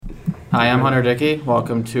Hi, I'm Hunter Dickey.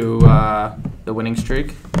 Welcome to The Winning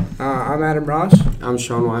Streak. I'm Adam Ross. I'm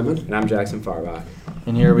Sean Wyman. And I'm Jackson Farbach.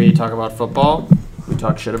 And here we talk about football. We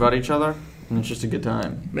talk shit about each other. And it's just a good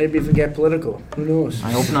time. Maybe if we get political. Who knows?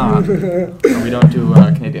 I hope not. We don't do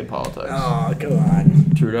Canadian politics. Oh, come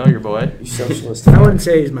on. Trudeau, your boy. Socialist. I wouldn't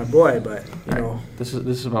say he's my boy, but, you know. This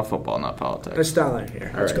is about football, not politics. Let's start out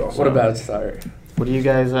here. Let's go. What about start? What do you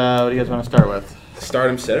guys want to start with?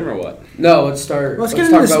 Start him, sit him, or what? No, let's start. Let's talk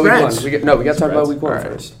get into the about spreads. week 1. We got to talk about week 1 Alright.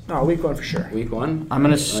 first. No, week 1 for sure. Week 1? I'm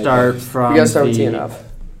going to start from We got to start with TNF.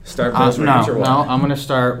 Start post range or what? No, I'm going to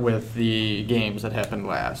start with the games that happened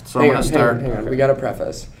last. So Hang I'm going to start. on. We got to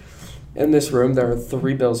preface. In this room, there are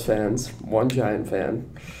 3 Bills fans, 1 Giant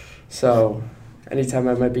fan. So, anytime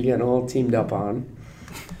I might be getting a little teamed up on.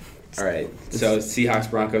 All right. So Seahawks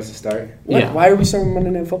Broncos to start. Yeah. Why are we starting Monday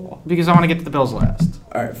Night Football? Because I want to get to the Bills last.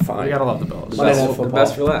 All right, fine. We got to love the Bills. Monday Night The Football.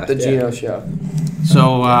 best for last, The yeah. Geno Show.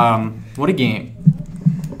 So, what a game.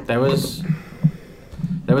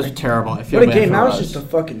 That was terrible. I feel What a bad game. for That was Russ. just a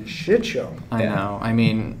fucking shit show. I Yeah. know. I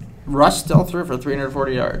mean, Russ still threw for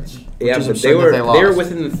 340 yards. Yeah, which is but absurd they that were they lost.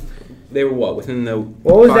 within the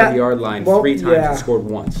What was that? 5-yard line Well, 3 times yeah. and scored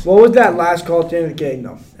once. What was that last call at the end of the game,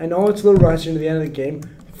 though? I know it's a little rushing to the end of the game.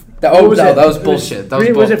 That What was it? was It was bullshit. That was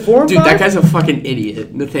three- was it 4 and Dude, 5? that guy's a fucking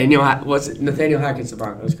idiot. Nathaniel Hackett's the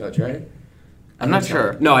Broncos coach, right? I'm not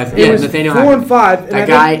sure. No, It yeah, was Nathaniel 4 Hackett. and 5. And That I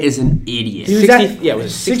guy think is an idiot. He was 60 at yeah, it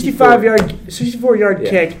was 64-yard Yeah.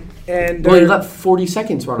 kick. And Well, he let 40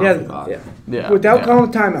 seconds run Yeah, off the clock. Yeah. Yeah. without yeah. calling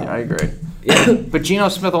a timeout. Yeah, I agree. Yeah. But Geno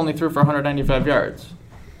Smith only threw for 195 yards,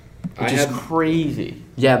 I which is had crazy.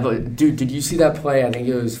 Yeah, but dude, did you see that play? I think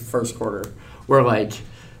it was first quarter, where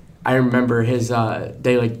I remember his they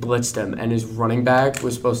blitzed him, and his running back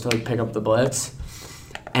was supposed to pick up the blitz,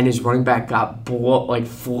 and his running back got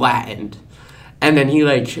flattened, and then he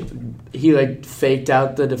faked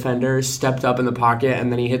out the defender, stepped up in the pocket,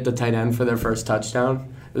 and then he hit the tight end for their first touchdown.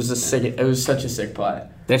 It was such a sick play.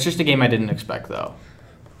 That's just a game I didn't expect, though.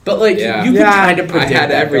 But Yeah. you could Yeah. kind of I predict had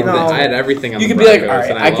that, everything. though. No. I had everything on You the could be like, Broncos, all right,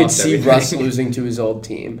 and I could lost see everything. Russ losing to his old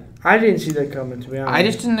team. I didn't see that coming, to be honest. I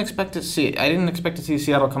just didn't expect to see. I didn't expect to see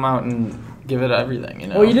Seattle come out and give it everything. You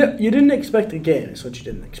know. Well, you didn't expect a game. Is what you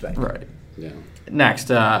didn't expect. Right. Yeah. Next,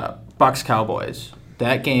 Bucks Cowboys.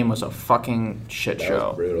 That game was a fucking shit That show.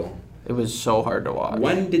 was brutal. It was so hard to watch.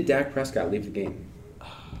 When did Dak Prescott leave the game?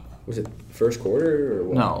 Was it first quarter or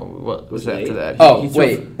what? No, what was Was it after late? that? He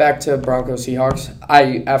threw Back to Broncos Seahawks.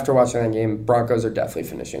 After watching that game, Broncos are definitely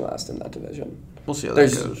finishing last in that division. We'll see how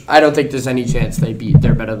that goes. I don't think there's any chance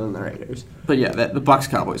they're better than the Raiders. But yeah, the Bucks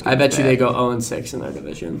Cowboys. I bet you they go 0-6 in their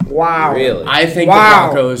division. Wow. Really? I think Wow.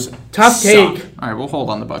 the Broncos Tough suck. take. All right, we'll hold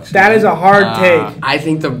on the Bucks. That is a hard take. I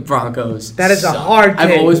think the Broncos. That is a suck. hard I've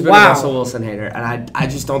take. always been Wow. a Russell Wilson hater, and I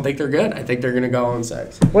just don't think they're good. I think they're gonna go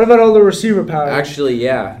 0-6. What about all the receiver power? Actually,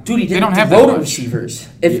 yeah. Dude, he They didn't don't have throw that to much. receivers.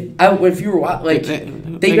 If you were like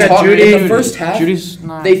they got talked Judy. in the first half, Judy's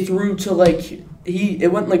not. they threw to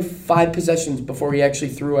it went 5 possessions before he actually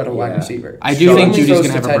threw at a wide Yeah. receiver. I do So think he Judy's throws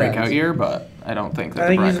gonna have to a tight breakout ends. year, but I don't think that I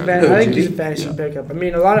think the he's a Broncos. I think he's a Judy? fantasy Yeah. pickup. I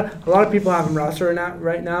mean, a lot of people have him roster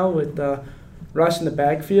right now with Russ in the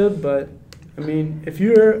backfield, but I mean, if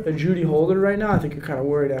you're a Judy holder right now, I think you're kind of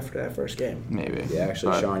worried after that first game. Maybe. Yeah,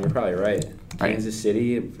 actually, But- Sean, you're probably right. Right. Kansas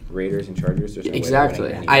City, Raiders, and Chargers. There's no way they're Exactly.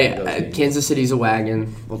 winning any of those games. Kansas City's a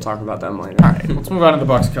wagon. We'll talk about them later. All right, let's move on to the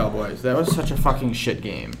Bucks Cowboys. That was such a fucking shit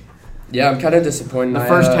game. Yeah, I'm kind of disappointed. The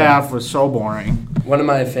first half was so boring. One of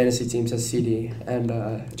my fantasy teams has CD, and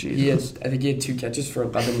Jesus. I think he had 2 catches for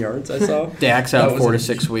 11 yards. I saw. Dak's That out was 4 a- to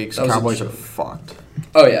 6 weeks. that was a Cowboys are joke. fucked.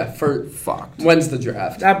 Oh yeah, for Fucked. when's the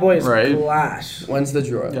draft? That boy is Right. class. When's the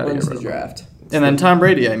draft? Gotta When's get the rid of him. draft? And then Tom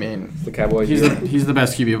Brady. I mean, The Cowboys. he's the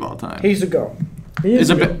best QB of all time. He's the go. He is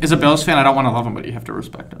As the go. a Bills fan, I don't want to love him, but you have to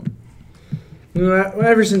respect him. You know,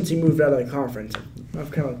 ever since he moved out of the conference, I've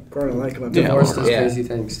kind of grown to like him. Yeah, Divorced well, does yeah. crazy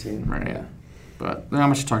things too. Right. Yeah. But not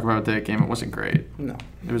much to talk about that game. It wasn't great. No.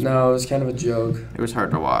 It was No, it was kind of a joke. It was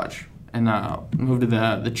hard to watch. And move to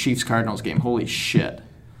the Chiefs Cardinals game. Holy shit!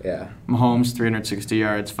 Yeah. Mahomes 360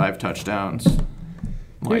 yards, 5 touchdowns.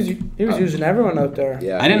 He was using everyone out there.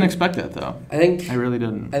 Yeah. I didn't expect that though. I think I really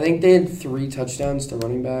didn't. they had 3 touchdowns to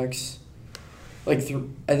running backs. I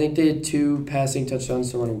think they had 2 passing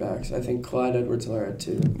touchdowns to running backs. I think Clyde Edwards-Helaire had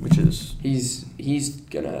 2. Which is He's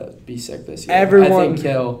gonna be sick this year. Everyone-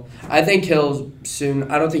 I think Hill soon.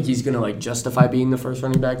 I don't think he's gonna justify being the first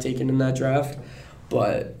running back taken in that draft,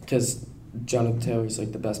 but because Jonathan Taylor's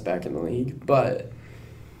the best back in the league. But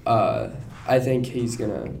I think he's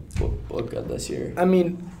gonna look good this year. I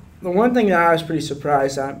mean, the one thing that I was pretty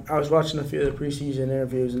surprised at, I was watching a few of the preseason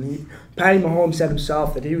interviews, and Patty Mahomes said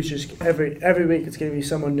himself that he was just every week it's going to be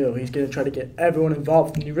someone new. He's going to try to get everyone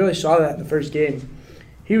involved, and you really saw that in the first game.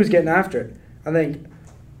 He was getting after it.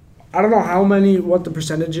 I don't know what the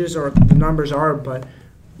percentages or the numbers are, but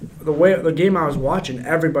the game I was watching,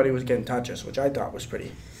 everybody was getting touches, which I thought was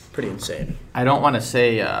pretty insane. I don't want to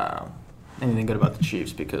say anything good about the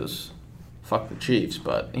Chiefs because fuck the Chiefs,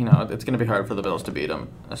 but it's going to be hard for the Bills to beat them,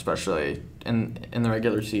 especially in the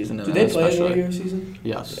regular season. Do they play in the regular season?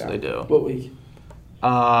 Yes, they do. What week?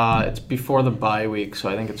 It's before the bye week, so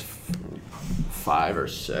I think it's 5 or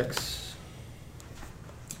 6.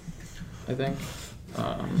 I think.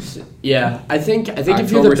 Yeah, I think if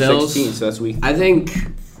October you're the Bills, 16th, so that's week I think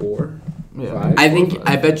 4. Yeah. 5.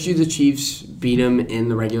 I bet you the Chiefs beat them in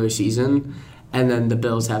the regular season, and then the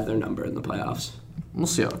Bills have their number in the playoffs. We'll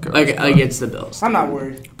see how it goes. Like it's the Bills. I'm not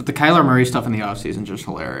worried. But the Kyler Murray stuff in the offseason is just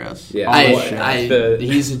hilarious. Yeah,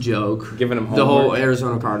 he's a joke. Giving him the whole homework.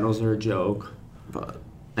 Arizona Cardinals are a joke. But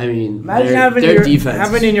I mean, Imagine their defense.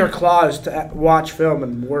 having in your claws to watch film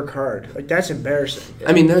and work hard. Like, that's embarrassing.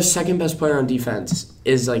 I mean, their second best player on defense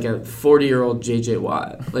is like a 40-year-old J.J.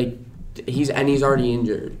 Watt. Like, he's already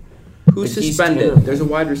injured. Who's Like, he's suspended? terrible. There's a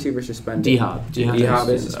wide receiver suspended. D-Hop. D-Hop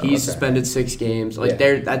is He's okay. suspended 6 games. Like,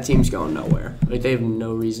 Yeah. that team's going nowhere. Like, they have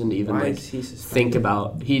no reason to even Why like is he suspended? think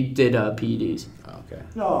about. He did PEDs. Oh, okay.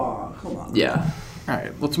 Oh, come on. Yeah. all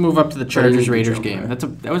right, let's move up to the But Chargers he's a Raiders joke, game. right?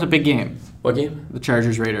 That was a big game. What game? The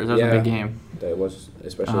Chargers Raiders. That was a Yeah. big game. That was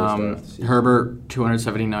especially the start of the season. Herbert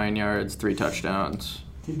 279 yards, 3 touchdowns.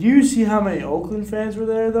 Did you see how many Oakland fans were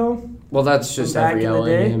there, though? Well, that's just Back every in the LA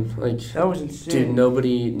day? game. Like, That was insane.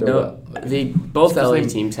 dude, both It's LA like-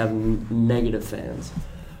 teams have negative fans.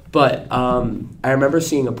 But I remember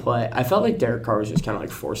seeing a play. I felt like Derek Carr was just kind of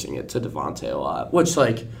like forcing it to Devontae a lot, which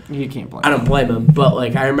like You can't blame I don't blame him. But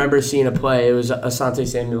like I remember seeing a play. It was Asante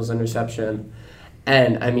Samuel's interception,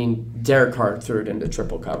 and I mean Derek Carr threw it into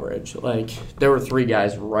triple coverage. Like there were 3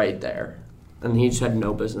 guys right there, and he just had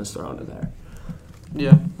no business throwing it there.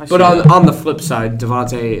 Yeah. But on the flip side,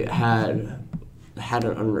 Devontae had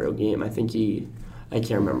an unreal game. I think I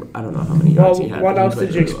can't remember. I don't know how many yards Well, he had. what but he else played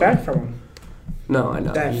did you really well. expect from him? No, I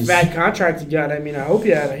know. That He's- fat contract he got. I mean, I hope he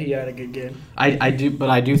had a good game. I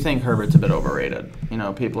do think Herbert's a bit overrated.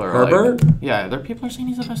 People are Herbert? People are saying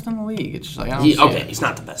he's the best in the league. It's just like I don't see it. he's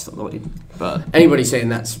not the best in the league. But Anybody saying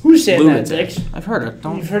that's Who's saying lunatic. that, Dix? I've heard it.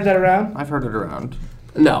 You've heard that around? I've heard it around.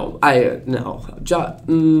 No.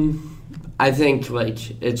 I think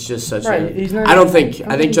like it's just such Right, he's not I don't even- think.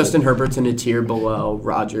 I think Justin Herbert's in a tier below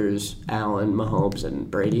Rodgers, Allen, Mahomes, and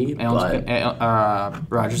Brady. But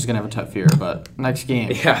Rodgers is gonna have a tough year, but next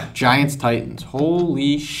game, Yeah. Giants Titans.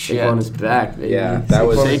 Holy shit! Saquon is back, baby. Yeah, that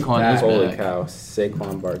was Saquon is holy back. cow,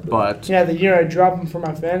 Saquon Barkley. But Yeah, the year I drop him for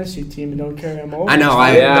my fantasy team and don't carry him over. I know.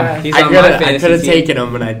 Yeah, he's I on could my have fantasy team. taken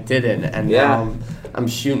him, and I didn't. And Yeah. now I'm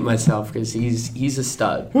shooting myself because he's a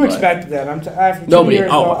stud. Who but expected that? After 2 Nobody. years,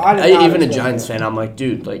 though, I did not Even a expect Giants that. fan, I'm like,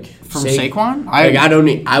 dude, like from Saquon, I don't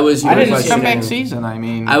need. I was I even didn't see comeback questioning. season. I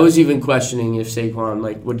mean, I was even questioning if Saquon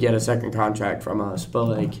like would get a second contract from us, but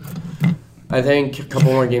like, I think a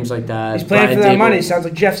couple more games like that. He's playing Brian for that Dable- money. Sounds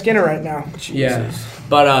like Jeff Skinner right now. Yeah,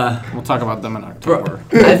 but we'll talk about them in October.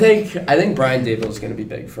 I think Brian Dable is going to be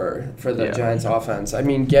big for the Yeah. Giants offense. I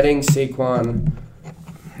mean, getting Saquon.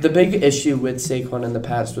 The big issue with Saquon in the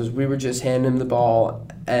past was we were just handing him the ball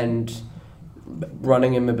and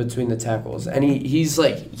running him in between the tackles, and he's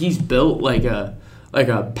built like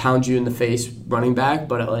a pound you in the face running back,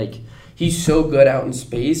 but he's so good out in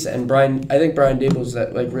space. And I think Brian Dable's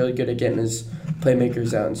really good at getting his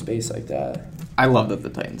playmakers out in space like that. I love that the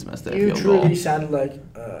Titans missed that You field truly goal. sounded like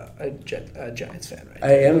a Giants fan right now.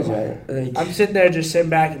 I am a Giant. I'm sitting there just sitting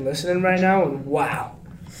back and listening right now, and wow.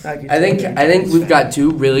 I think we've got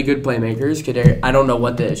 2 really good playmakers. I don't know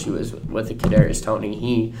what the issue is with the Kadarius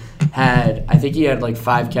Toney. I think he had like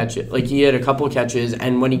 5 catches. Like he had a couple of catches,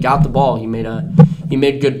 and when he got the ball, he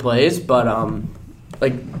made good plays. But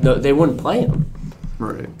they wouldn't play him.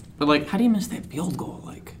 Right. But how do you miss that field goal?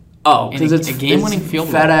 Because a it's game-winning field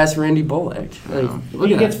goal. fat ass Randy Bullock. Look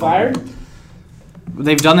He at gets that. fired?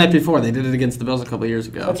 They've done that before. They did it against the Bills a couple of years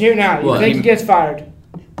ago. Let's hear it now. You What? think he gets fired?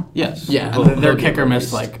 Yes. Yeah, And he'll their get kicker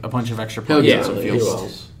missed released. a bunch of extra He'll points get and some field released.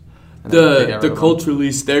 goals. And then they got rid The of Colts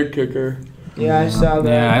released their kicker. Yeah, I saw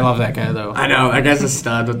that. Yeah, I love that guy though. I know, that guy's a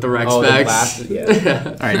stud with the Rex Oh, the specs. glasses, yeah.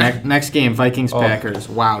 All right, next game, Vikings Packers.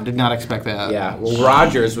 Wow, did not expect that. Yeah, well,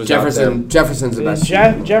 Rodgers was out there. Jefferson's the best.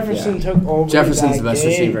 Jefferson took over. Jefferson's that the best game.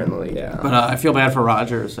 receiver in the league. Yeah. But I feel bad for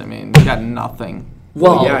Rodgers. I mean, he got nothing.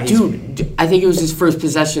 Well, yeah, dude, I think it was his first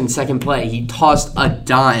possession, second play. He tossed a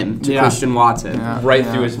dime to Christian Watson. Yeah. right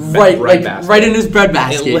through his Right, bread basket. right in his bread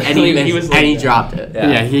basket, and he literally- missed, like and he that. dropped it.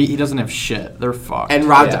 Yeah. He doesn't have shit. They're fucked. And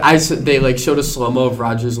they showed a slow mo of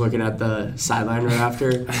Rodgers looking at the sideline right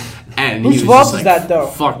after, and Whose he was fault just is like, that, though?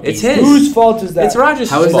 Fuck It's these his. Whose fault is that? It's Rodgers'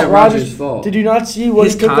 How is fault. that Rodgers' fault? Did you not see what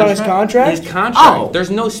he took on his contract? His contract. Oh. There's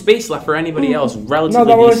no space left for anybody else. No, Relatively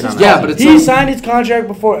that was decent his on Yeah, that. but it's he not- signed his contract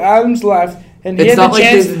before Adams left, and he It's had not the like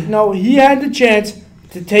chance. they've- No, he had the chance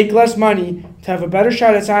to take less money to have a better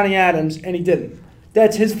shot at signing Adams, and he didn't.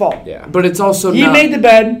 That's his fault. Yeah. But it's also He not. made the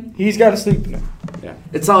bed. He's got to sleep in it.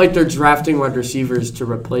 It's not like they're drafting wide receivers to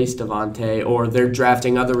replace Devontae, or they're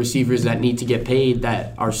drafting other receivers that need to get paid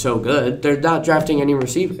that are so good. They're not drafting any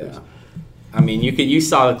receivers. Yeah. I mean, you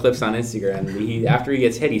saw the clips on Instagram. After he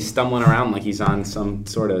gets hit, he's stumbling around like he's on some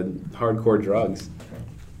sort of hardcore drugs.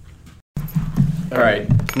 All right,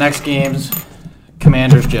 next games,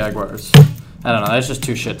 Commanders, Jaguars. I don't know. That's just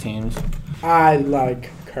two shit teams. I like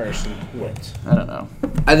Carson Wentz. I don't know.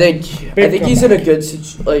 I think he's in a good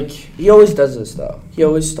situation. Like, he always does this, though. He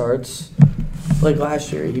always starts. Like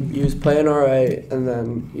last year, he was playing all right, and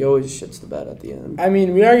then he always shits the bed at the end. I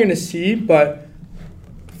mean, we are going to see, but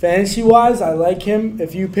fantasy-wise, I like him.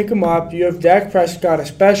 If you pick him up, you have Dak Prescott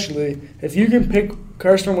especially. If you can pick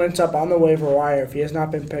Carson Wentz up on the waiver wire, if he has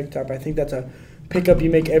not been picked up, I think that's a pickup you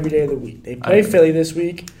make every day of the week. They play Philly this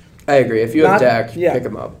week. I agree. If you have Not- Dak, yeah. pick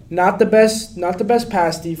him up. Not the best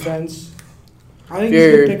pass defense. I think If he's a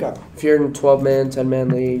you're, good pickup. if you're in 12-man, 10-man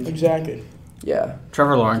league, Exactly. yeah.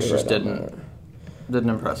 Trevor Lawrence you're just right on didn't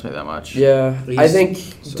impress me that much. that. Yeah, He's I think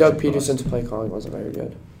such Doug a Peterson's play calling wasn't very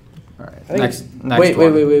good. All right. think Next Wait.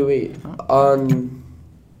 one.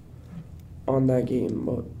 On that game,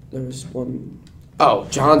 there was one. Oh,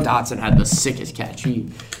 John Dotson had the sickest catch.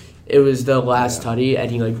 It was the last tutty, and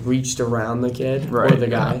he like reached around the kid Right. or the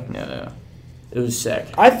guy. Yeah. It was sick.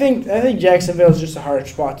 I think Jacksonville is just a hard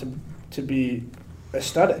spot to be a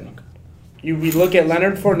stud in. We look at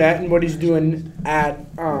Leonard Fournette and what he's doing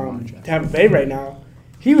at Tampa Bay right now.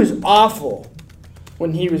 He was awful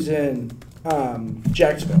when he was in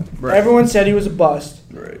Jacksonville. Right. Everyone said he was a bust.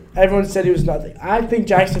 Right. Everyone said he was nothing. I think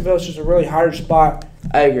Jacksonville is just a really hard spot.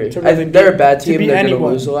 I agree. To really They're a bad to team. beat They're going to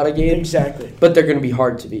anyone. lose a lot of games, Exactly. but they're going to be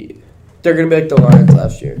hard to beat. They're going to be like the Lions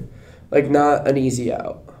last year, like not an easy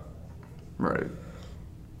out. Right.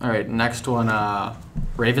 All right. Next one.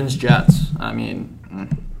 Ravens, Jets. I mean,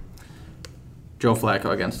 Joe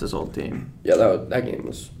Flacco against his old team. Yeah, that game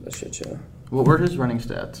was a shit show. What were his running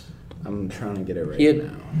stats? I'm trying to get it right He had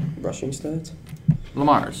now. rushing stats.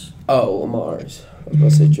 Lamar's. Oh, Lamar's. I was going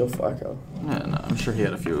to say Joe Flacco. Yeah, no, I'm sure he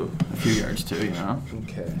had a few yards too. You know.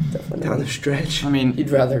 Okay. Definitely. Down the stretch. I mean, He'd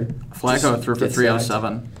rather. Flacco just threw for get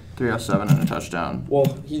 307 and a touchdown.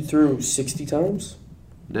 Well, he threw 60 times.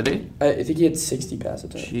 Did he? I think he had 60 pass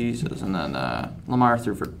attempts. Jesus. And then Lamar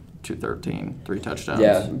threw for 213, 3 touchdowns.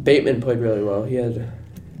 Yeah, Bateman played really well.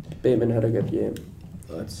 Bateman had a good game.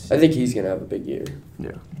 I think he's gonna have a big year.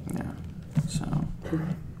 Yeah. So.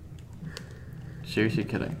 Seriously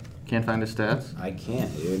kidding? Can't find his stats? I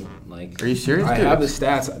can't, dude. Like, Are you serious, I dude? have the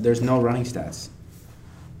stats. There's no running stats.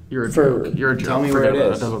 You're a For- joke. You're a joke. Tell me Forget where it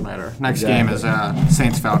about is. It doesn't matter. Next Exactly. game is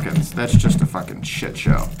Saints Falcons. That's just a fucking shit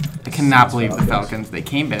show. I cannot Saints believe the Falcons. Falcons. They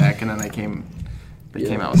came back and then they came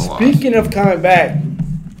out with a loss. Speaking of coming back,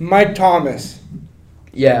 Mike Thomas.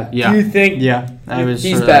 Yeah. Yeah. Do you think? Yeah. I was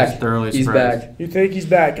He's sort of back. thoroughly He's surprised. back. You think he's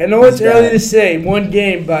back? I know it's He's early back. to say one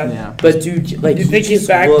game, but Yeah. But dude, like you he think he's just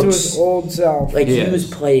back to looks his old self? like he He was is.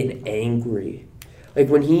 playing angry. Like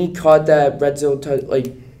when he caught that red zone touch,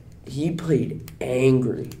 like he played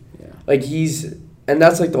angry. Yeah. Like and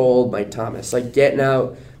that's like the old Mike Thomas, like getting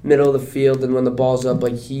out middle of the field, and when the ball's up,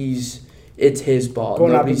 like it's his ball.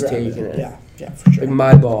 Going up and Nobody's grabbing taking it. Yeah, for sure. Like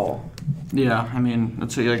my ball. Yeah. I mean,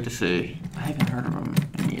 that's what you like to see. I haven't heard of him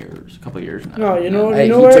in years. A couple of years now. No, you know Hey,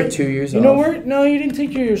 he where? took 2 years You know off. where? No, you didn't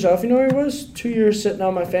take 2 years off. You know where he was? 2 years sitting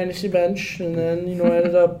on my fantasy bench, and then I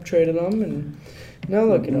ended up trading him, and now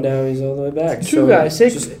look at him. Now he's all the way back. Two guys.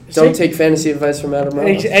 Don't take fantasy advice from Adam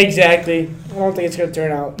Ross. Exactly. I don't think it's gonna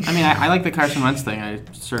turn out. I mean, I like the Carson Wentz thing. I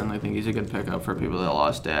certainly think he's a good pickup for people that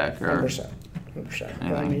lost Dak. 100%. 100%.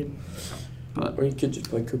 I mean, But Or you could just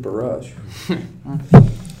play Cooper Rush.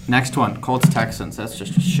 next one, Colts Texans. That's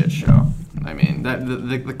just a shit show. I mean,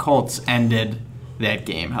 the Colts ended that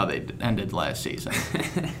game how they ended last season.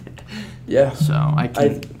 Yeah. So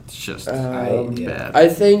it's just bad. I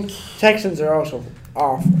think Texans are also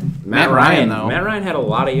awful. Matt Ryan, though. Matt Ryan had a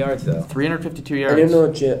lot of yards though. 352 I yards. didn't know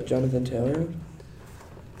what Jonathan Taylor had.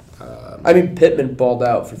 I mean, Pittman balled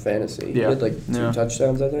out for fantasy. He Yeah. had like 2 Yeah.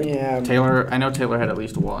 touchdowns, I think. Yeah. I know Taylor had at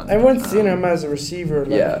least one. Everyone's seen him as a receiver,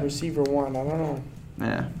 Yeah. receiver one. I don't know.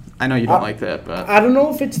 Yeah. I know you don't like that, but I don't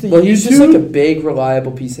know if it's the Well, YouTube. he's just like a big,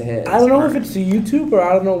 reliable piece of hands. I don't know if it's the YouTube or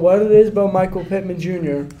I don't know what it is about Michael Pittman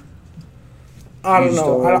Jr. I You don't just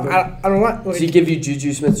know. don't like I don't like. Does he give you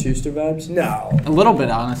Juju Smith-Schuster vibes? No. a little bit,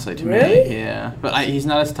 honestly, to Really? me. Yeah. But he's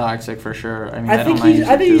not as toxic for sure. I mean, I don't think mind he's.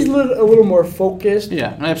 I think he's a little more focused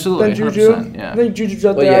Yeah, absolutely. than Juju. 100%, yeah. I think Juju's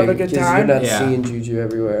out Well, there yeah, having a good because time. you're not Yeah. seeing Juju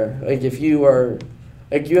everywhere. Like, if you are...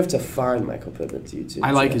 Like, you have to find Michael Pittman's YouTube.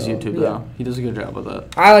 I like his channel. YouTube, Yeah. though. He does a good job with it.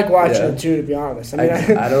 I like watching Yeah. it too, to be honest. I I,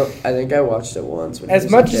 mean, I don't... I think I watched it once. When he as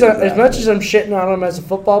was much as getting as drafted. I'm shitting on him as a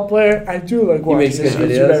football player, I do like He watching makes his good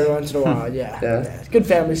YouTube videos. every once in a while. Yeah. Yeah. It's good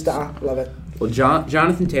family style. Love it. Well,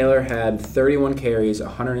 Jonathan Taylor had 31 carries,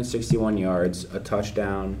 161 yards, a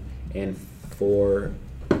touchdown, and 4.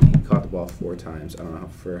 He caught the ball 4 times. I don't know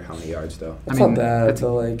for how many yards though. That's I mean, not bad, it's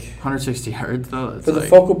but like... 160 yards, though. It's For the like,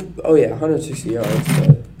 focal... Oh, yeah, 160 yards.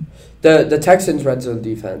 But the Texans' red zone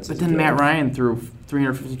defense But is then good. Matt Ryan threw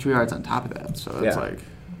 352 yards on top of that, so it's Yeah. like,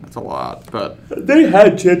 that's a lot. But They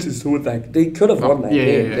had chances to win that. They could have Oh, won that yeah,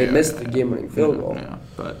 game. yeah, They yeah, missed yeah, the yeah. game-winning field goal. Yeah,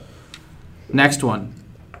 but next one,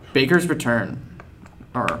 Baker's return.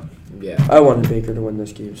 Or Yeah. I wanted Baker to win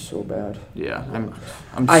this game so bad. yeah,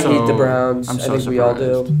 I so, hate the Browns. I'm I so think we all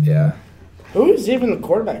do. surprised. Yeah. Who is even the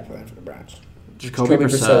quarterback playing for the Browns? Jacoby Jacoby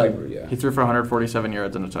Brissett. Brissett. Yeah. He threw for 147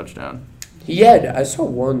 yards and a touchdown. I saw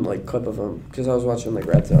one like clip of him because I was watching like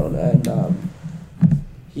Red Zone, and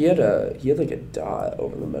he had like a dot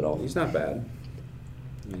over the middle. He's not bad.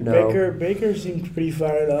 No. Baker seemed pretty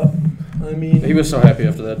fired up. I mean, He was so happy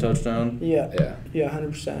after that touchdown. Yeah. Yeah,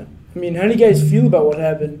 100%. I mean, how do you guys feel about what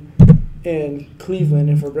happened in Cleveland?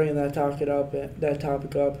 If we're bringing that topic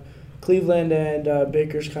up, Cleveland and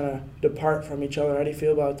Baker's kind of depart from each other. How do you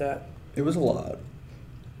feel about that? It was a lot,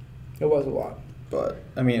 It was a lot. but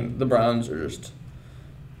I mean, the Browns are just.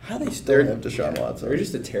 How do they They're- have Deshaun Watson? They're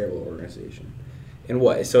just a terrible organization. And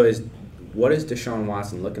what is Deshaun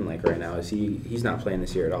Watson looking like right now? He's not playing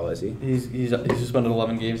this year at all, is he? He's suspended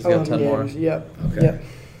 11 games. He's got 11 10 more. games. Yep. Okay. Yep.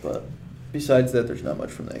 But besides that, there's not much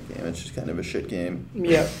from that game. It's just kind of a shit game.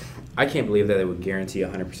 Yep. I can't believe that they would guarantee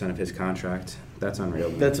 100% of his contract. That's unreal.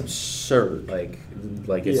 That's absurd. like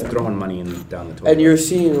it's Yeah. throwing money down the toilet. And you're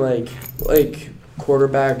seeing like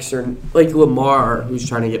quarterbacks or like Lamar, who's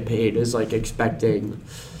trying to get paid, is like expecting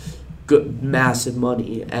good massive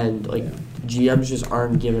money, and like GMs just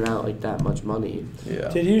aren't giving out like that much money. Yeah.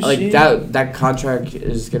 Did you Like see that contract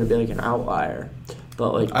is gonna be like an outlier,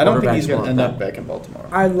 but like I don't think quarterbacks he's going want to end that. up back in Baltimore.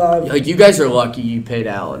 I love. Like you guys are lucky you paid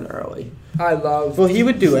Allen early. Well, he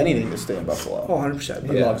would do anything to stay in Buffalo. Oh, 100%.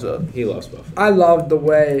 He loves it. He loves Buffalo. I loved the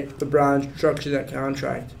way the Browns structured that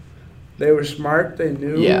contract. They were smart. They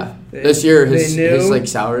knew. Yeah, They- this year they his knew. like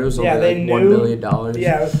salary was only Yeah, they like knew. $1 million.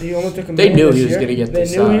 Yeah, he only took a They million knew this he was year. gonna get They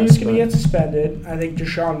the knew he was size, going to but- get suspended. I think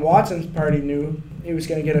Deshaun Watson's party knew he was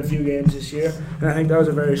going to get a few games this year, and I think that was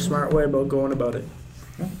a very smart way about going about it.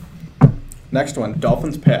 Next one,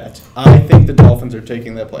 Dolphins Pat. I think the Dolphins are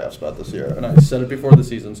taking that playoff spot this year. And I said it before the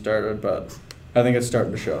season started, but I think it's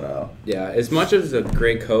starting to show now. Yeah, as much as a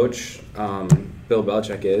great coach, Bill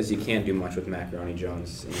Belichick is, you can't do much with Macaroni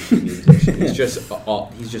Jones in the QB position. He's just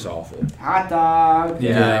awful. Hot dog.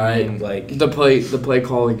 Yeah, I mean, like The play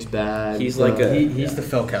calling's bad. He's like He's the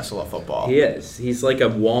Phil Kessel of football. he is. He's like a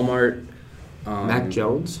Walmart. Mac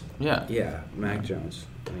Jones. Yeah. Yeah, Mac Jones.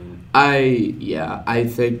 I mean, I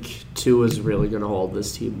think Tua's really gonna hold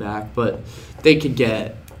this team back, but they could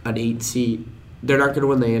get an 8 seed. They're not gonna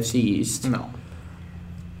win the AFC East. No.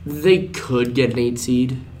 They could get an 8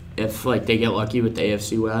 seed if like they get lucky with the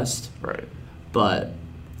AFC West. Right. But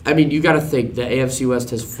I mean, you got to think the AFC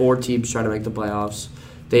West has 4 teams trying to make the playoffs.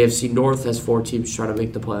 The AFC North has 4 teams trying to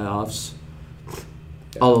make the playoffs.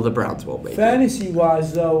 Although the Browns won't make it.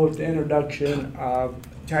 Fantasy-wise, though, with the introduction of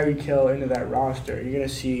Tyreek Hill into that roster, you're going to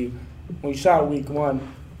see, when you saw week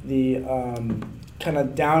 1, the kind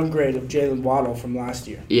of downgrade of Jalen Waddle from last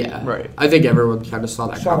year. Yeah, Right. I think everyone kind of saw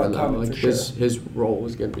that Saw coming. that Though. coming, Like for his role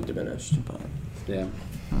was going to be diminished. yeah.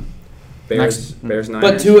 Next- Bears, But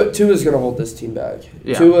Niners. Tua's going to hold this team back.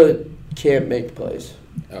 Yeah. Tua can't make plays.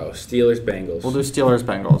 Oh, Steelers, Bengals. We'll do Steelers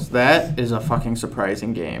Bengals. That is a fucking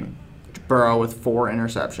surprising game. Burrow with 4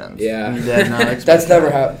 interceptions. Yeah. You did not expect That's never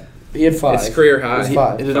that. happened. He had 5. It's career It high. was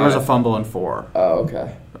 5. There was a fumble in 4. Oh,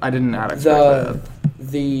 okay. I did not expect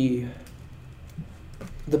The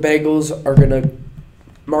Bengals are gonna,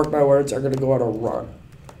 mark my words, are gonna go on a run. that.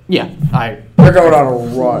 Yeah, I They're going on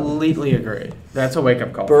a run. completely agree. That's a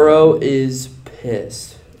wake-up call. Burrow is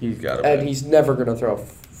pissed, He's got and it. he's never gonna throw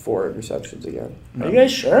 4 interceptions again. Are you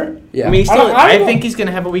guys sure? Yeah. I mean, I don't I know. think he's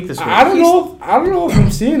gonna have a week this week. I don't know. I don't know if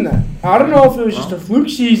I'm seeing that. I don't know if it was just a fluke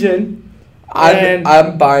season. And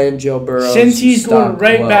I'm buying Joe Burrow. since he's going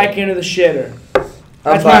right back into the shitter.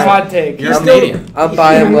 That's my hot take. You're He's Canadian. I'm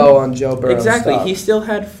buying low on Joe Burrow. Exactly. stock. He still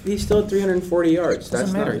had 340 yards. Doesn't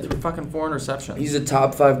That's matter. He not. threw fucking 4 interceptions. He's a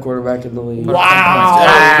top 5 quarterback in the league. Wow.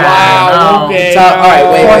 Wow. Okay. Top, all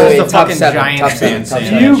right, wait, Of course wait, it's wait. the Top fucking 7. Giants Top 7. fans Top saying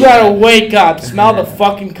 7. You gotta wake up. Smell the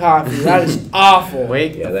fucking coffee. That is awful.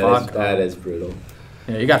 Wake Yeah, the fuck that up. is brutal.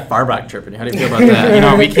 Yeah, you got Farbach tripping. How do you feel about that? You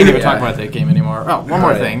know, we can't even talk about that game anymore. Oh, one more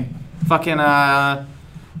Right. thing. Fucking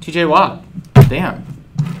TJ Watt. Damn.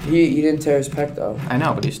 He didn't tear his pec though. I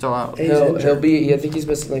know, but he's still out. He's He'll injured. be. I think he's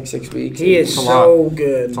missing like 6 weeks. He is It's a so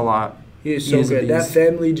good. It's a lot. He is He so is a good. That beast.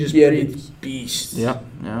 family just Yeah, breeds beasts. Yep.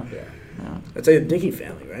 Yeah. That's like a Dickey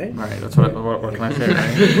family, right? Right. That's what can I say,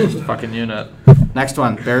 right? Just a fucking unit. Next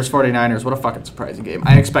one. Bears 49ers. What a fucking surprising game.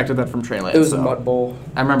 I expected that from Trey Lance. It was a though. mud bowl.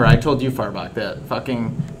 I remember I told you Farbach that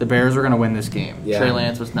fucking the Bears were gonna win this game. Yeah. Trey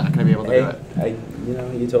Lance was not gonna be able to do Hey,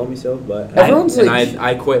 it. you told me so, but Everyone's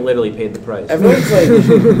I quite literally paid the price. Everyone's like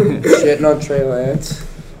shitting on Trey Lance,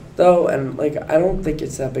 though, and like I don't think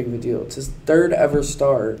it's that big of a deal. It's his 3rd ever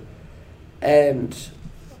start, and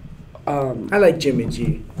I like Jimmy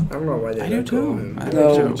G. I don't know why they I do let go of too. him. I do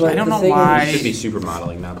No, too. but I don't the know thing why. He should be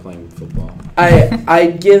supermodeling, not playing football.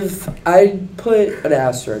 I put an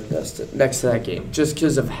asterisk next to that game just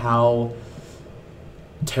because of how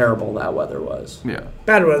terrible that weather was. Yeah.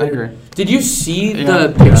 Bad I weather. agree. Did you see Yeah.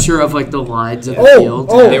 the picture of like the lines of the Oh, field?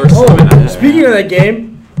 They were swimming out there. Speaking of that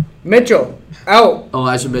game, Mitchell out.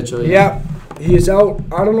 Elijah Mitchell. Yeah, he is out.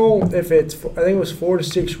 I don't know if it's. I think it was 4 to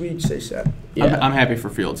 6 weeks. They said. Yeah. I'm happy for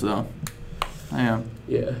Fields though. I am.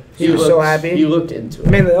 Yeah. He was so happy. He looked into I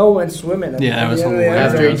it. mean, they all went swimming. Yeah, that at was the end of the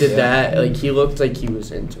hilarious. After he end did zone. that, like he looked like he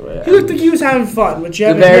was into it. He looked like he was having fun, which you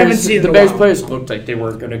The haven't Bears, seen in the a Bears while. players looked like they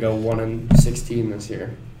weren't going to go 1-16 this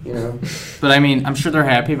year. You know? But I mean, I'm sure they're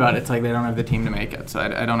happy, but it's like they don't have the team to make it, so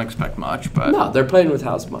I don't expect much. But No, they're playing with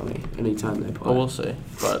house money anytime they play. well, we'll see.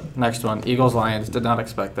 But next one, Eagles Lions. Did not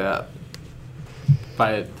expect that.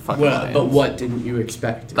 By fucking Lions. But what didn't you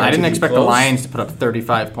expect? I didn't be expect the close. Lions to put up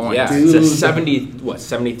 35 points. Yeah, Dude. it's a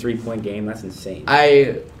 73-point game. That's insane.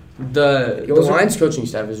 The Eagles are- Lions coaching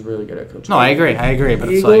staff is really good at coaching. No, I agree. But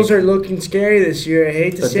it's Eagles like are looking scary this year. I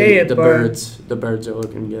hate to But say it, the but birds are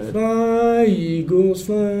looking good. fly, Eagles,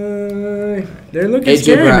 fly. They're looking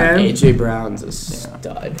scary, man. AJ Brown's a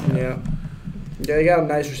stud. Yeah. Yeah, they got a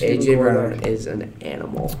nice receiver. AJ core Brown there. is an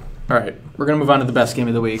animal. all right. We're gonna move on to the best game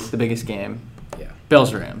of the week, the biggest game. Yeah.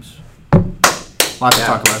 Bills Rams. Lots to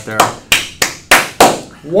talk about there.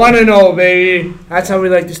 1-0, baby. That's how we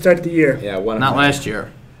like to start the year. Yeah, one. Not last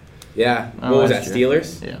year. Yeah. Not What was that? last year.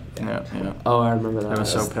 Steelers. Yeah. Oh, I remember that. I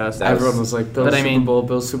was so pissed. that was- Everyone was like, Bill But I Super mean- Bowl,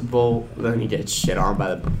 Bill Super Bowl. Then he gets shit on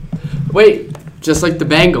by the. Wait, just like the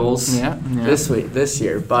Bengals Yeah. this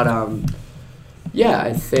year. But yeah,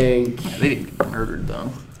 I think They didn't get murdered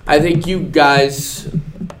though. you guys.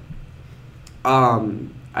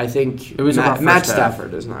 I think It was a rough Matt first half.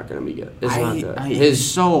 Stafford is not going to be good. Is not good.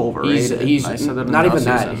 He's so overrated. He's I said that in not the even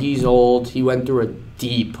that. offseason. He's old. He went through a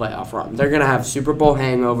deep playoff run. They're gonna have Super Bowl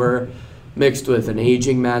hangover, mixed with an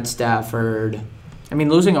aging Matt Stafford. I mean,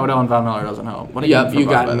 losing Odell and Von Miller doesn't help. What a game Yep, for you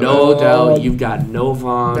Von, by got the no way. Odell. You've got no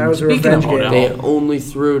Vaughn. That was a Speaking of revenge game. Odell. They only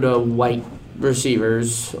threw to white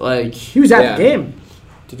receivers. Like He was at Yeah. the game.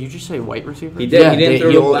 Did you just say white receiver? He did. He didn't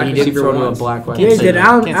throw to a black he didn't receiver throw to a once. black one. Yeah, he say did. that.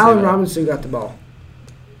 Allen Can't say Allen that. Robinson got the ball.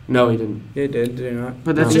 No, he didn't. He did he not?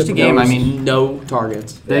 But that's No, just a there game. I was mean, no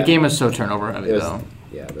targets. that Yeah. game was so turnover heavy It was, though.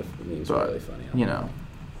 yeah, the memes But, were really funny. You know,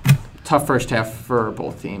 tough first half for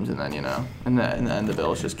both teams, and then in the end the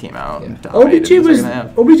Bills just came out and dominated OBJ in the was second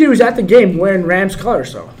half. OBJ was at the game wearing Rams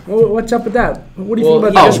colors. So what's up with that? What do you Well,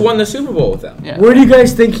 think he about just that? won the Super Bowl with them. Yeah. Where do you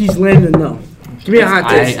guys think he's landing though? Give me a hot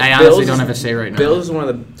take. I honestly Bills- don't have a say right now. Bills is one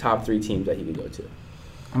of the top 3 teams that he could go to.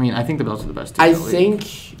 I mean, I think the Bills are the best team. I in the league.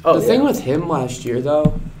 think Oh, the thing yeah. with him last year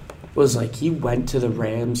though was like he went to the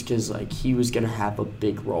Rams because like he was gonna have a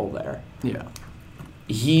big role there. Yeah,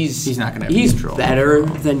 He's not gonna have he's neutral. better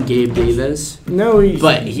than Gabe Davis, No, he's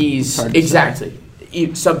but he's hard to exactly.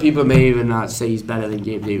 Some people may even not say he's better than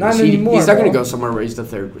Gabe Davis. Not anymore, He's not going to bro. go somewhere where he's the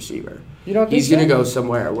 3rd receiver. you don't think He's so? going to go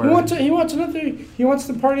somewhere where He wants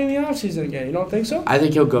to party in the offseason again. You don't think so? I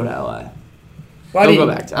think he'll go to LA. Buddy, He'll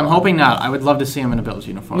go back to I'm LA. hoping not. I would love to see him in a Bills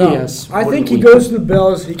uniform. No, Yes. I What think do he we- goes to the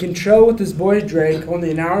Bills. He can chill with his boy Drake.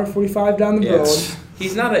 Only an hour and 45 down the road.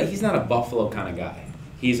 He's not a Buffalo kind of guy.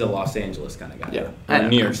 He's a Los Angeles kind of guy. Yeah. Or I a know.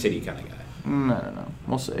 New York City kind of guy. I don't know.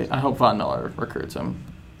 We'll see. I hope Von Miller recruits him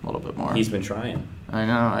a little bit more. He's been trying. I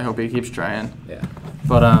know. I hope he keeps trying. Yeah.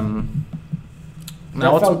 But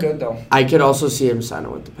Now That felt what's, good though. I could also see him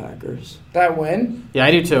signing with the Packers. That win. yeah,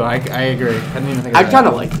 I do too. I agree. I didn't even think. I of kind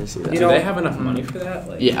that. of like to see that. You Do know- they have enough money for that?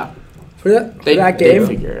 Like, Yeah, For that they game,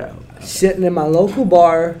 figure it out. sitting in my local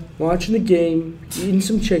bar, watching the game, eating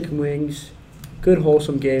some chicken wings. Good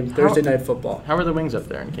wholesome game. Thursday night football. How are the wings up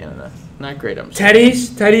there in Canada? Not great. I'm sure.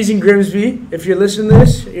 Teddy's in Grimsby. If you're listening to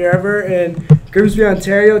this, you're ever in Grimsby,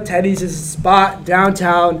 Ontario, Teddy's is a spot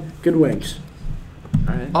downtown. Good wings.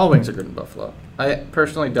 All right. All wings are good in Buffalo. I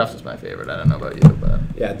personally, Duff's is my favorite. I don't know about you, but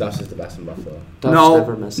yeah, Duff's is the best in Buffalo. Duff's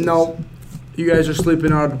never misses. No. You guys are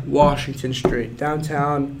sleeping on Washington Street.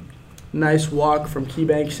 Downtown, nice walk from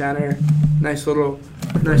KeyBank Center. Nice little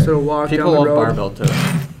walk people down the love road. Barbell too.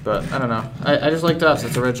 But I don't know. I just like Duff's.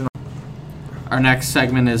 It's original. Our next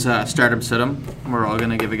segment is Stardom Situm. We're all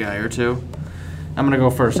gonna give a guy or two. I'm gonna go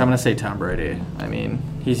first. I'm gonna say Tom Brady. I mean,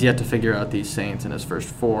 he's yet to figure out these Saints in his first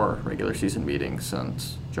 4 regular season meetings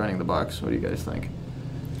since joining the Bucs. What do you guys think?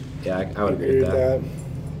 Yeah, I would agree with that.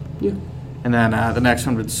 Yeah. And then the next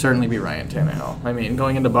one would certainly be Ryan Tannehill. I mean,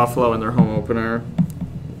 going into Buffalo in their home opener,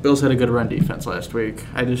 Bills had a good run defense last week.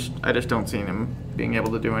 I just don't see him being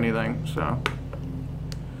able to do anything. So,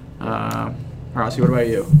 Rossi, what about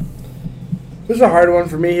you? This is a hard one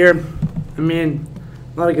for me here. I mean,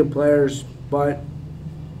 a lot of good players, but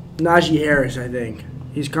Najee Harris, I think.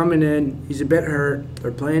 He's coming in. He's a bit hurt.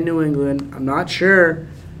 They're playing New England. I'm not sure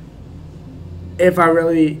if I'm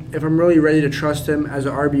really ready to trust him as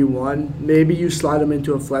an RB1. Maybe you slide him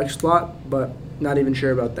into a flex slot, but not even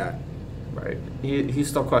sure about that. Right. He's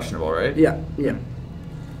still questionable, right? Yeah.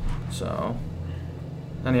 So,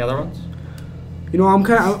 any other ones? You know,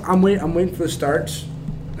 I'm waiting for the starts.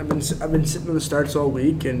 I've been sitting on the starts all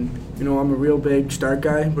week, and you know I'm a real big start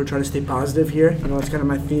guy. We're trying to stay positive here. You know, it's kind of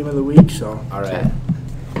my theme of the week. So All right.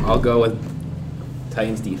 I'll go with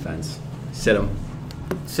Titans defense. Sit them,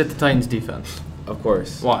 Sit the Titans defense. of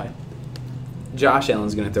course. Why? Josh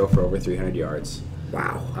Allen's going to throw for over 300 yards.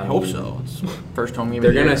 wow. I hope so. It's first home game. They're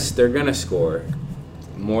of the gonna year. they're gonna score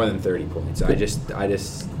more than 30 points. I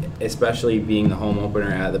just especially being the home opener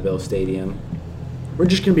at the Bill Stadium. We're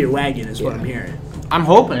just gonna be a wagon, is what Yeah. I'm hearing. I'm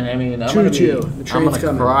hoping. I mean, I'm Choo-choo. The gonna train's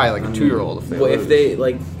coming. cry like a 2-year-old if they Well, lose. if they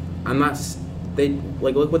like, I'm not. They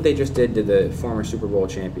like look what they just did to the former Super Bowl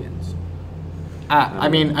champions. I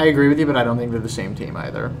mean, I agree with you, but I don't think they're the same team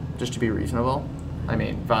either. Just to be reasonable. I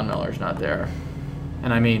mean, Von Miller's not there,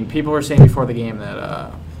 and I mean, people were saying before the game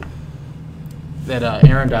that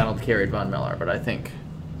Aaron Donald carried Von Miller, but I think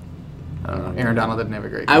Aaron Donald didn't have a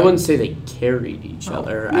great game. I wouldn't say they carried each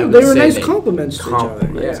other. I Yeah, would they were say nice they compliments to each other.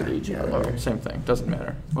 complimented Yeah. each other. Okay, same thing. Doesn't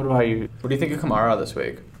matter. What about you? What do you think of Kamara this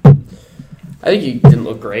week? I think he didn't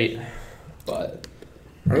look great, but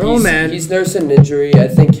Oh man, he's nursing an injury. I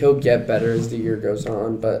think he'll get better as the year goes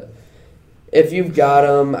on. But if you've got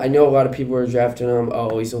him, I know a lot of people are drafting him.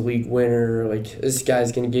 Oh, he's a league winner. Like this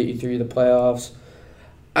guy's gonna get you through the playoffs.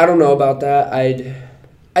 I don't know about that.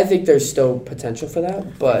 I think there's still potential for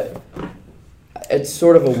that, but it's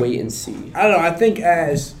sort of a wait and see. I don't know. I think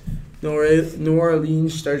as New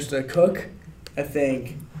Orleans starts to cook, I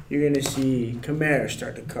think you're gonna see Kamara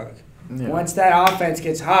start to cook. Yeah. Once that offense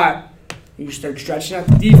gets hot, you start stretching out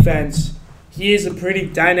the defense. He is a pretty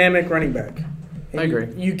dynamic running back. And I agree.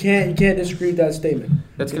 You can't disagree with that statement.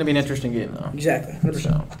 That's going to be an interesting game, though. Exactly, 100%.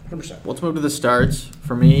 So, 100%. let's move to the starts.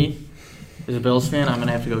 For me, as a Bills fan, I'm going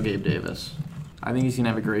to have to go Gabe Davis. I think he's going to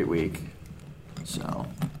have a great week. So,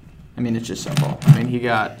 I mean, it's just simple. I mean, he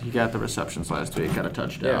got the receptions last week, got a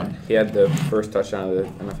touchdown. He had the first touchdown of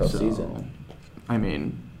the NFL So, season. I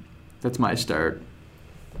mean, that's my start.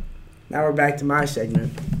 Now we're back to my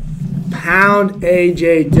segment. Pound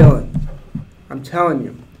A.J. Dillon. I'm telling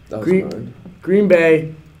you. That was Green- fine. Green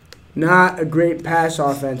Bay, not a great pass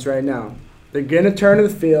offense right now. They're going to turn to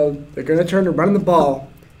the field. They're going to turn to running the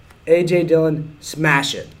ball. A.J. Dillon,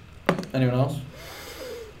 smash it. Anyone else?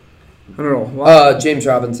 I don't know. What? James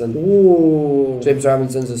Robinson. Ooh. James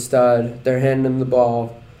Robinson's a stud. They're handing him the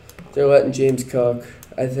ball. They're letting James cook.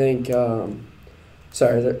 I think.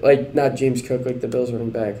 They're like not James Cook, like the Bills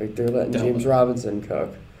running back. Like they're letting Delvin. James Robinson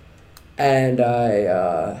cook, and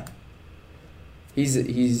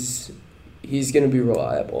he's gonna be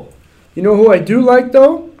reliable. You know who I do like,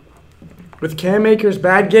 though? With Cam Akers'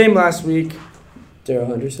 bad game last week, Darrell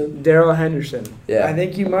Henderson. Darrell Henderson. Yeah. I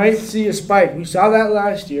think you might see a spike. We saw that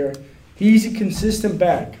last year. He's a consistent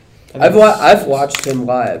back. I've watched him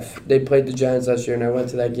live. They played the Giants last year, and I went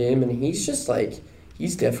to that game, and he's just like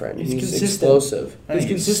he's different. He's He's consistent. explosive. I think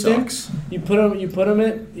He's he consistent. sucks. You put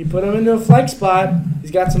him into a flex spot.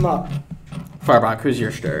 He's got some up. Farbach, who's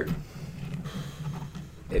your start?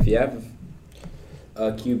 If you have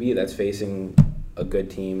a QB that's facing a good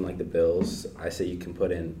team like the Bills, I say you can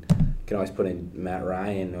always put in Matt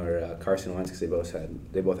Ryan or Carson Wentz because they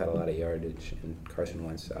both had a lot of yardage, and Carson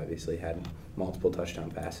Wentz obviously had multiple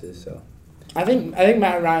touchdown passes. So I think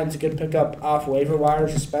Matt Ryan's a good pickup off waiver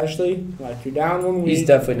wires, especially like you're down 1 week. He's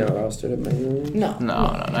definitely not rostered in my room. No.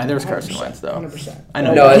 Neither was Carson Wentz though. 100%. I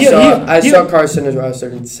know. No, I saw Carson is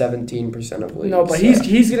rostered in 17% of leagues. No, but he's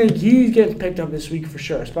getting picked up this week for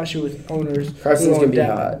sure, especially with owners. Carson's gonna be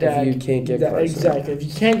hot if you can't get Carson. Exactly. If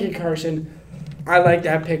you can't get Carson, I like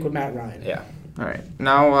that pick with Matt Ryan. yeah. All right,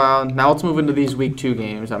 now let's move into these week 2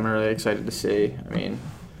 games. I'm really excited to see. I mean,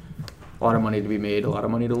 a lot of money to be made, a lot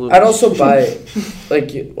of money to lose. I'd also buy,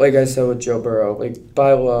 like I said with Joe Burrow,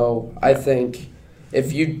 buy low. I think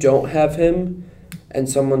if you don't have him and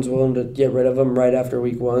someone's willing to get rid of him right after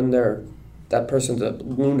week 1, that person's a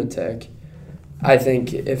lunatic. I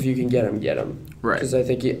think if you can get him, get him. Right. Because I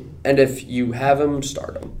think and if you have him,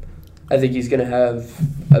 start him. I think he's going to have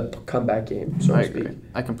a comeback game, so to speak. Agree.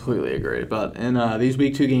 I completely agree. But in these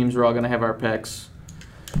week 2 games, we're all going to have our picks.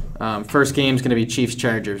 First game is going to be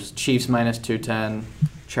Chiefs-Chargers. Chiefs minus 210,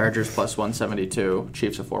 Chargers plus 172.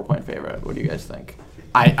 Chiefs a 4-point favorite. What do you guys think?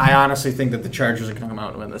 I honestly think that the Chargers are going to come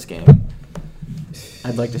out and win this game.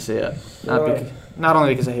 I'd like to see it. Not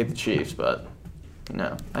only because I hate the Chiefs, but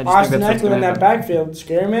no. I just Austin think that's Eckler in that backfield,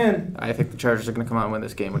 scare him in. I think the Chargers are going to come out and win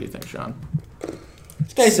this game. What do you think, Sean?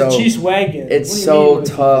 This guy's a Chiefs wagon. It's so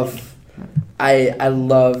tough. I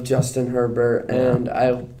love Justin Herbert, and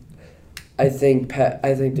I think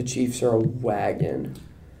the Chiefs are a wagon.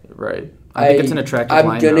 Right. I think it's an attractive lineup.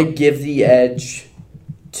 I'm going to give the edge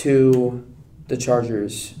to the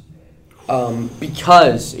Chargers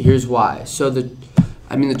because here's why. So the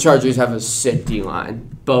Chargers have a sick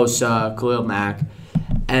D-line. Bosa, Khalil Mack.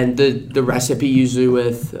 And the recipe usually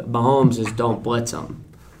with Mahomes is don't blitz him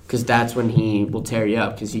because that's when he will tear you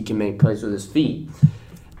up because he can make plays with his feet.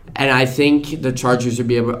 And I think the Chargers are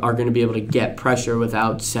going to be able to get pressure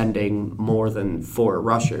without sending more than 4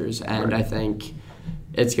 rushers. And I think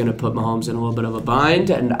it's going to put Mahomes in a little bit of a bind.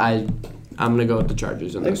 And I'm going to go with the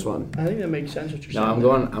Chargers in this one. I think that makes sense what you're saying.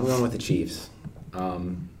 No, I'm going with the Chiefs.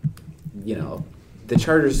 The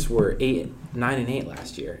Chargers were 9-8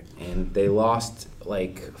 last year, and they lost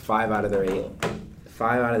 5 out of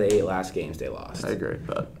the 8 last games they lost. I agree,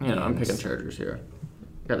 but I'm picking Chargers here.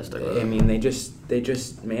 Gotta stick with it. I mean, they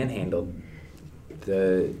just manhandled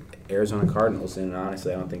the Arizona Cardinals, and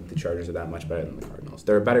honestly, I don't think the Chargers are that much better than the Cardinals.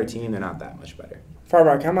 They're a better team. They're not that much better.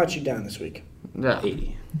 Farback, how much you down this week? Yeah.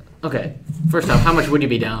 80. Okay. First off, how much would you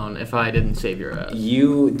be down if I didn't save your ass?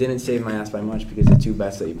 You didn't save my ass by much because the 2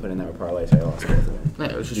 bets that you put in that were parlays. I lost both of them. Yeah,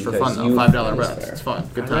 it was just Because for fun though. you- $5 bets. It's fun.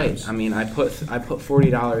 Good times. Right. I mean, I put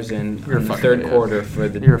 $40 in You're a the fucking third idiot. quarter for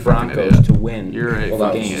the You're a fucking Broncos idiot. to win You're a the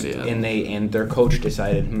fucking game, idiot. and their coach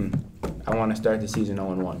decided, I want to start the season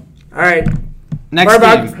 0-1. All right. Next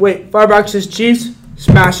Farback, game. wait. Farback says Chiefs,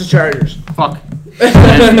 smash the Chargers. Fuck.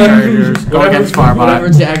 Chargers. Go against Whatever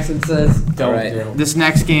Farback. Jackson says, don't Right. do. This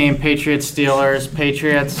next game, Patriots-Steelers.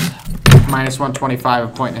 Patriots minus 125, a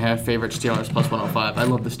 1.5 favorite. Steelers plus 105. I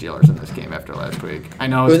love the Steelers in this game after last week. I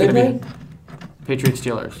know Who it's are they going to be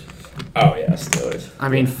Patriots-Steelers. Oh, yeah, Steelers. I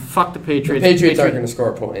mean, fuck the The Patriots. Patriots aren't going to score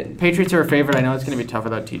a point. Patriots are a favorite. I know it's going to be tough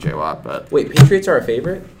without TJ Watt, but Wait, Patriots are a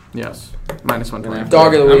favorite? yes, minus 125.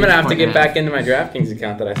 Dog of the week. I'm going to have to get 1.5. back into my DraftKings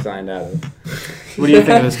account that I signed out of. What do you think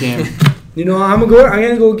of this game? You know, I'm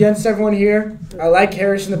gonna go against everyone here. I like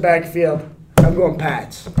Harris in the backfield. I'm going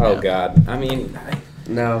Pats. Oh, God. I mean,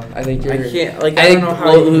 No, I think you're. I can't, I I don't know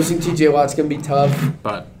how losing TJ Watt's going to be tough.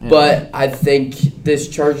 But I think this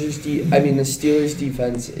the Steelers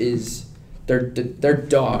defense is they're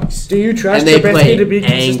dogs. Do you trust And they Trubisky play to be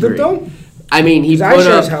consistent angry. though? I mean, he 'Cause I put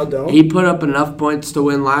sure up as hell don't. he put up enough points to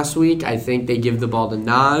win last week. I think they give the ball to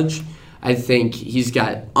Najee. I think he's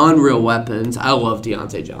got unreal weapons. I love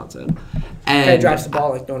Deontay Johnson. Guy And drops the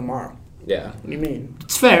ball like no tomorrow. Yeah. What do you mean?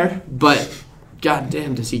 it's fair, but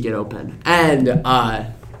goddamn, does he get open? And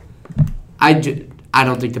I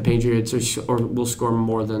don't think the Patriots will score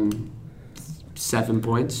more than 7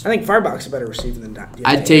 points. I think Farback's a better receiver than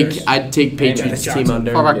Deontay I'd take Patriots Johnson. team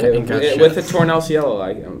under. Farback ain't got shit. With a torn LCL,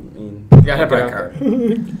 I mean, got hit by a car.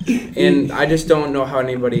 And I just don't know how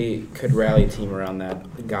anybody could rally a team around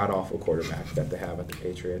that god awful quarterback that they have at the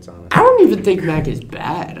Patriots. Honestly, I don't even think Mac is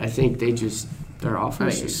bad. I think their I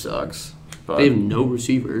offense think he is. sucks. They have But no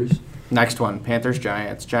receivers. next one,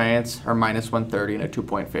 Panthers-Giants. Giants are minus 130 and a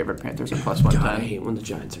 2-point favorite. Panthers are plus God, I 110. hate when the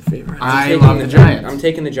Giants are favorites. I love the Giants. I'm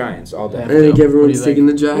taking the Giants all day. I think What do everyone's you taking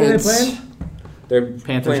the Who are they Giants. playing? They're Panthers,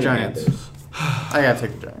 playing the Giants. Panthers. I gotta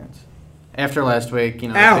take the Giants. After last week,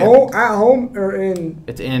 At home or in?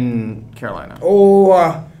 It's in Carolina. Oh,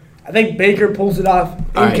 I think Baker pulls it off in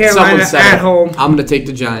All right, Carolina someone said at it. home. I'm gonna take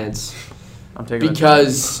the Giants I'm taking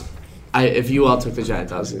because if you all took the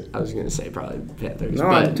Giants, I was gonna say probably Panthers, No,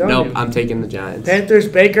 I'm but telling nope, you. I'm taking the Giants. Panthers,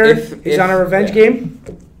 Baker, he's on a revenge game.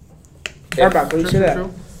 Farback, what do you say that?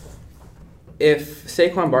 If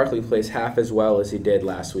Saquon Barkley plays half as well as he did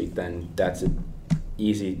last week, then that's an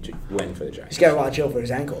easy win for the Giants. He's got to watch out for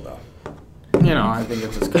his ankle, though. I think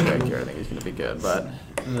it's his comeback here. I think he's going to be good. But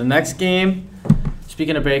in the next game,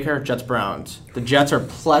 speaking of Baker, Jets-Browns. The Jets are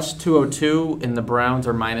plus 202, and the Browns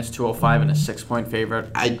are minus 205 and a 6-point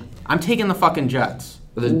favorite. I'm taking the fucking Jets.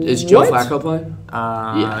 Is Joe What? Flacco playing?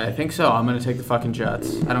 I think so. I'm going to take the fucking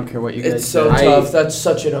Jets. I don't care what you guys It's so say. tough. That's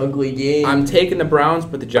such an ugly game. I'm taking the Browns,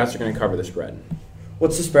 but the Jets are going to cover the spread.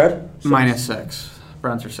 What's the spread? Minus 6.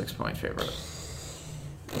 Browns are 6-point favorite.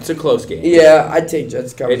 It's a close game. Yeah, I'd take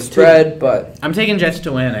Jets cover It's spread, but I'm taking Jets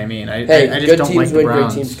to win. I mean, I just good don't teams like the win,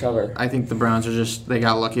 Browns. great teams cover. I think the Browns are they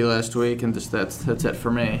got lucky last week, and that's it for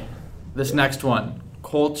me. This next one,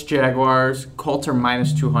 Colts, Jaguars. Colts are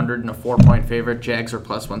minus 200 and a 4-point favorite. Jags are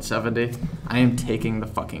plus 170. I am taking the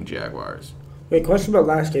fucking Jaguars. Wait, question about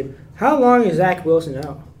last game. How long is Zach Wilson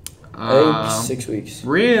out? I think 6 weeks.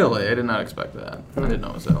 Really? I did not expect that. I didn't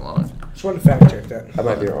know it was that long. Just wanted to fact check that. I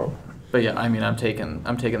might be wrong. But yeah, I mean, I'm taking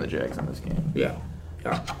the Jags in this game. Yeah.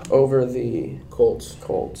 Over the Colts.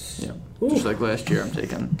 Colts. Yeah. Just like last year, I'm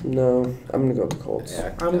taking. No, I'm gonna go with the Colts.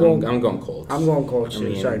 Yeah, I'm going Colts. I'm going Colts. I Too.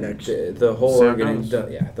 mean, Sorry, next. the whole Sam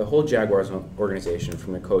the whole Jaguars organization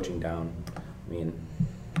from the coaching down. I mean,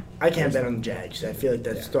 I can't bet on the Jags. I feel like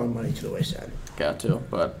that's throwing money to the wayside. Got to.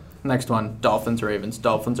 But next one, Dolphins, Ravens.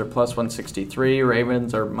 Dolphins are plus 163.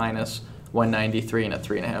 Ravens are minus 193 and a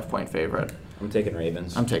 3.5-point favorite. I'm taking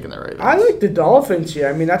Ravens. I'm taking the Ravens. I like the Dolphins here.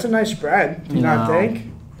 I mean, that's a nice spread. Do you not No.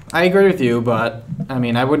 think? I agree with you, but I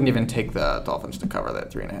mean, I wouldn't even take the Dolphins to cover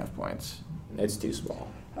that 3.5 points. It's too small.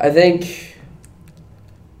 I think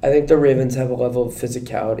the Ravens have a level of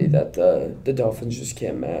physicality that the Dolphins just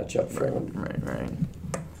can't match up front. Right.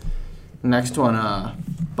 Next one,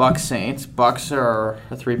 Bucks Saints. Bucks are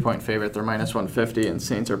a 3-point favorite. They're minus 150, and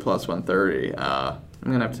Saints are plus 130. I'm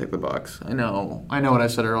gonna have to take the Bucks. I know what I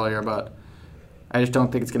said earlier, but I just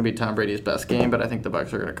don't think it's gonna be Tom Brady's best game. But I think the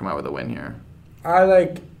Bucks are gonna come out with a win here. I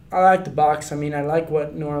like the Bucks. I mean, I like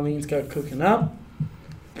what New Orleans got cooking up,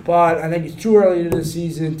 but I think it's too early into the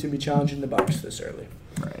season to be challenging the Bucks this early.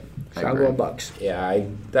 Right. So I'll go Bucks. Yeah,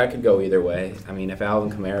 that could go either way. I mean, if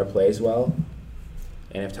Alvin Kamara plays well,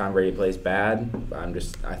 and if Tom Brady plays bad,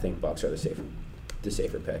 I think Bucks are the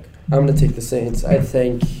safer pick. I'm gonna take the Saints. I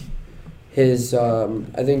think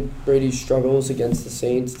I think Brady's struggles against the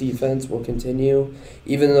Saints defense will continue,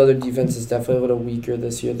 even though their defense is definitely a little weaker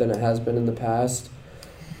this year than it has been in the past.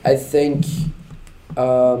 I think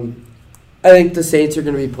the Saints are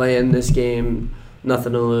going to be playing this game,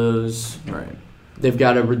 nothing to lose. Right. They've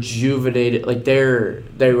got a rejuvenated, like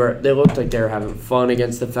they looked like they were having fun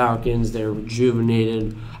against the Falcons. They're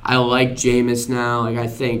rejuvenated. I like Jameis now. Like I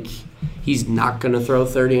think he's not going to throw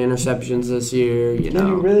 30 interceptions this year. You know. Do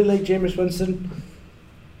you really like Jameis Winston?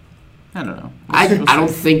 I don't know. I don't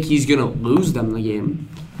think he's going to lose them the game,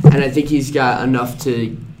 and I think he's got enough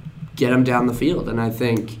to get him down the field. And I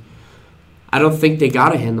don't think they got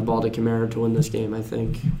to hand the ball to Kamara to win this game. I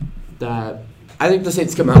think the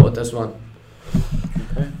Saints come out with this one.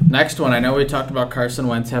 Next one, I know we talked about Carson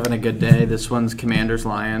Wentz having a good day. This one's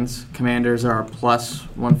Commanders-Lions. Commanders are plus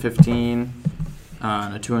 115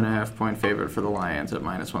 and a 2.5-point favorite for the Lions at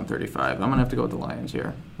minus 135. I'm going to have to go with the Lions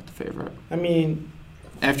here at the favorite. I mean,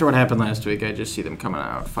 After what happened last week, I just see them coming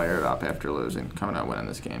out fired up after losing, coming out winning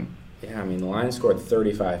this game. Yeah, I mean, the Lions scored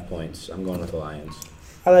 35 points. I'm going with the Lions.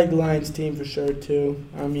 I like the Lions team for sure too.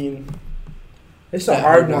 I mean, it's a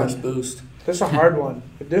hard Nice one. boost. This is a hard one.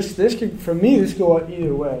 This could, for me, this could go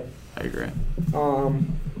either way. I agree.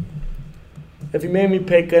 If you made me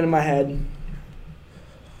pick gun in my head,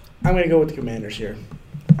 I'm gonna go with the Commanders here.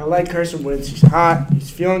 I like Carson Wentz. He's hot.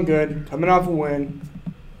 He's feeling good. Coming off a win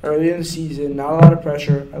early in the season. Not a lot of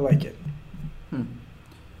pressure. I like it.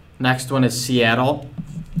 Next one is Seattle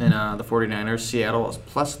and the 49ers. Seattle is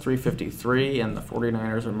plus 353, and the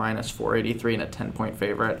 49ers are minus 483 and a 10-point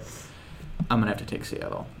favorite. I'm going to have to take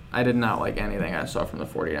Seattle. I did not like anything I saw from the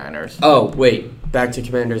 49ers. Oh, wait. Back to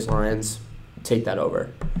Commanders Lions. Take that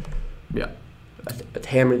over. Yeah. I'd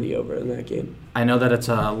hammer the over in that game. I know that it's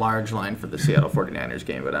a large line for the Seattle 49ers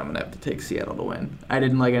game, but I'm going to have to take Seattle to win. I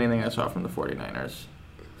didn't like anything I saw from the 49ers.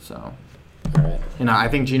 So, All right. I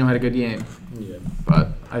think Geno had a good game, Yeah. but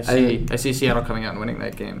I see Seattle coming out and winning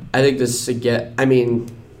that game. I think this again. I mean,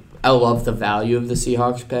 I love the value of the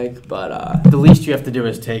Seahawks pick, but The least you have to do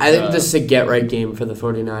is take. I think this is a get-right game for the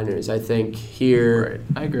 49ers. I think here...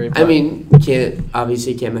 Right, I agree. I mean,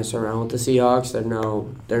 can't mess around with the Seahawks.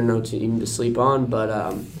 They're no team to sleep on, but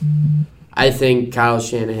I think Kyle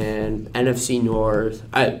Shanahan, NFC North,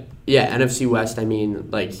 NFC West. I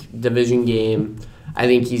mean, like division game. I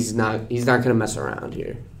think he's not going to mess around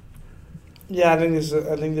here. Yeah, I think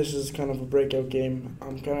this is kind of a breakout game.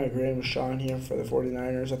 I'm kind of agreeing with Sean here for the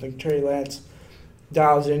 49ers. I think Trey Lance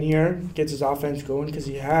dials in here, gets his offense going because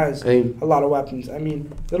he has a lot of weapons. I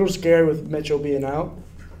mean, a little scary with Mitchell being out,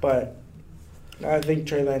 but I think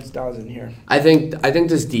Trey Lance dials in here. I think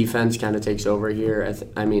this defense kind of takes over here.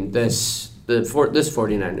 This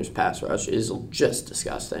 49ers pass rush is just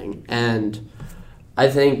disgusting, and I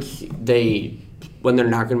think when they're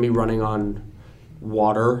not going to be running on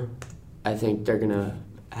water, I think they're going to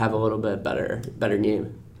have a little bit better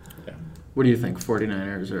game. Yeah. What do you think,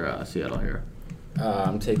 49ers or Seattle here?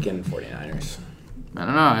 I'm taking 49ers. I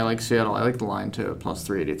don't know. I like Seattle. I like the line too. Plus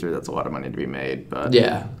 383. That's a lot of money to be made. But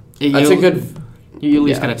yeah, that's a good. You at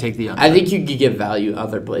least got to take the under. I think you could get value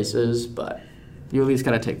other places, but you at least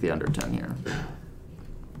got to take the under 10 here.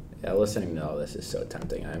 Yeah, listening to all this is so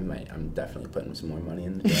tempting. I'm definitely putting some more money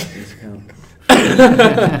in the DraftKings account.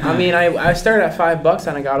 I mean, I started at $5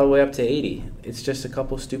 and I got all the way up to 80. It's just a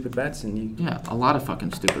couple stupid bets and a lot of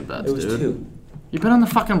fucking stupid bets, it was dude. 2. You bet on the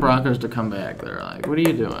fucking Broncos to come back. They're like, what are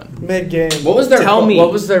you doing? Mid-game. what was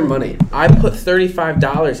their money? I put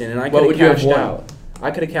 $35 in and I What could would have you have cashed won? out.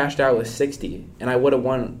 I could have cashed out with 60 and I would have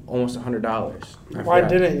won almost $100. Why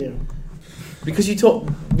didn't you? Because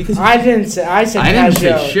I didn't say. I said. I didn't cash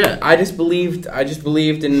say out. shit. I just believed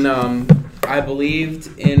in I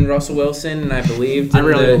believed in Russell Wilson and I believed in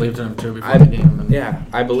believed in him too before the game.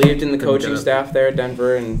 I believed in the Couldn't coaching get it. staff there at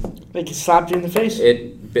Denver and They can slap you in the face.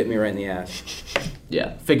 it bit me right in the ass.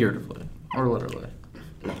 Yeah. Figuratively or literally.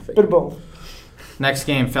 Bit of both. Next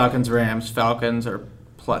game, Falcons-Rams. Falcons are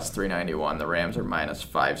plus 391. The Rams are minus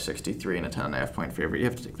 563 and a 10.5 point favorite. You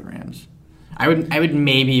have to take the Rams. I would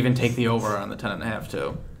maybe even take the over on the 10.5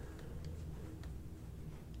 too.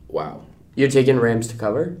 Wow. You're taking Rams to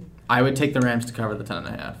cover? I would take the Rams to cover the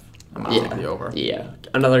 10.5. I'm gonna take the over. Yeah.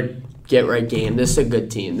 Another get-right game. This is a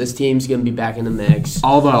good team. This team's going to be back in the mix.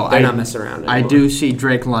 Although They're not messing around anymore. I do see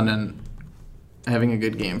Drake London having a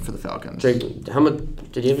good game for the Falcons. Drake, how much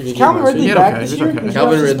did you have a good game Calvin last Ridley week? back okay. this He's year? okay. Is he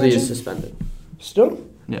Calvin off Ridley is suspension? suspended. Still?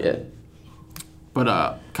 Yeah.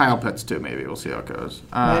 But Kyle Pitts too. Maybe we'll see how it goes.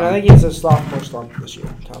 Man, I think he's a sophomore slump this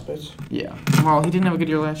year. Kyle Pitts. Yeah. Well, he didn't have a good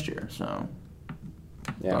year last year, so.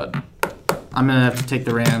 Yeah. But I'm gonna have to take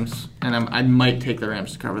the Rams, and I might take the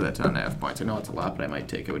Rams to cover that 10.5 points. I know it's a lot, but I might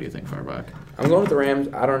take it. What do you think, Farbuck? I'm going with the Rams.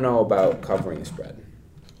 I don't know about covering the spread.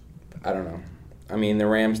 I don't know. I mean, the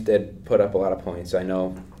Rams did put up a lot of points. I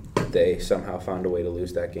know they somehow found a way to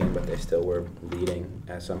lose that game, but they still were leading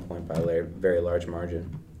at some point by a very large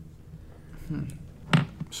margin.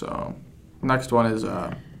 So, next one is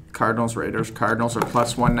Cardinals-Raiders. Cardinals are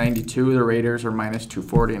plus 192. The Raiders are minus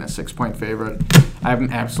 240 and a 6-point favorite.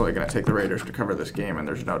 I'm absolutely going to take the Raiders to cover this game, and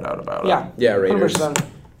there's no doubt about it. Yeah, Raiders. 100%.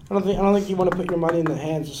 I don't think you want to put your money in the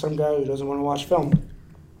hands of some guy who doesn't want to watch film.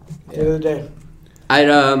 At the end of the day.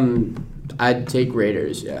 I'd take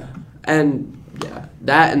Raiders, yeah. And yeah,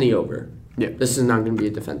 that and the over. Yeah. This is not going to be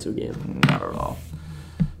a defensive game. Not at all.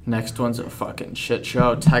 Next one's a fucking shit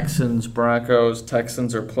show. Texans-Broncos.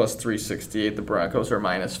 Texans are plus 368. The Broncos are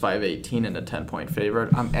minus 518 and a 10-point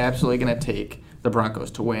favorite. I'm absolutely going to take the Broncos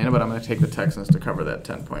to win, but I'm going to take the Texans to cover that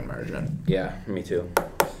 10-point margin. Yeah, me too.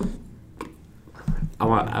 I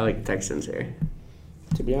like Texans here.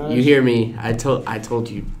 To be honest. You hear me? I told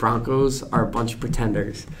you Broncos are a bunch of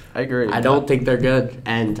pretenders. I agree. I don't think they're good,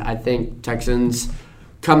 and I think Texans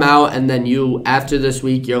come out, and then after this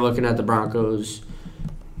week you're looking at the Broncos,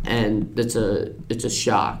 and it's a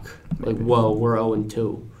shock. Like, whoa, we're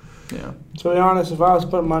 0-2. Yeah. To be honest, if I was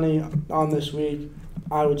putting money on this week,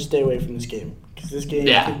 I would stay away from this game because this game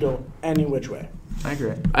could go any which way. I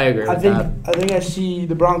agree. I agree. I think I see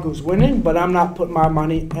the Broncos winning, but I'm not putting my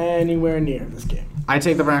money anywhere near this game. I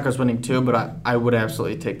take the Broncos winning too, but I would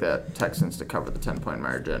absolutely take that Texans to cover the 10-point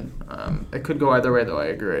margin. It could go either way, though. I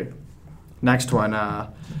agree. Next one,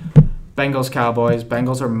 Bengals-Cowboys.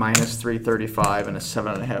 Bengals are minus 335 and a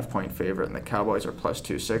 7.5-point favorite, and the Cowboys are plus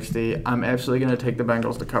 260. I'm absolutely going to take the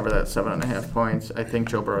Bengals to cover that 7.5 points. I think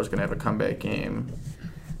Joe Burrow is going to have a comeback game.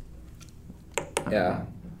 Yeah.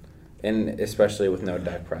 And especially with no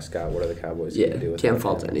Dak Prescott, what are the Cowboys going to do with can't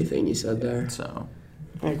fault anything you said there. So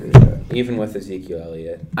I agree with that. Even with Ezekiel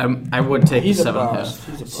Elliott. I would take He's the a bust.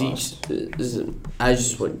 7.5. He's a bust. I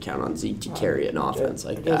just wouldn't count on Zeke to carry an offense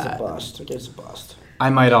like It is a that. bust. It is a bust. I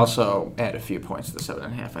might also add a few points to the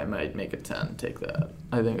 7.5. I might make it 10. Take that.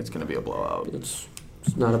 I think it's going to be a blowout. It's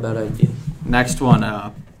not a bad idea. Next one,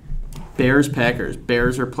 Bears Packers.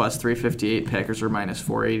 Bears are plus 358. Packers are minus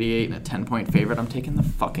 488 and a 10-point favorite. I'm taking the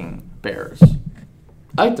fucking Bears.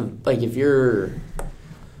 I like if you're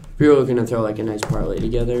looking to throw like a nice parlay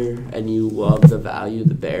together and you love the value of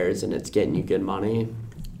the Bears and it's getting you good money,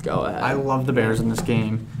 go ahead. I love the Bears in this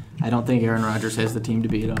game. I don't think Aaron Rodgers has the team to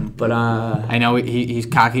beat them. But I know he's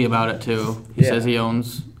cocky about it too. He says he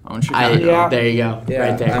owns Chicago. There you go. Yeah.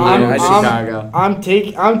 Right there. I'm Chicago. I'm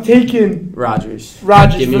taking Rodgers for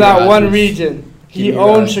that one Rodgers. region. He Give me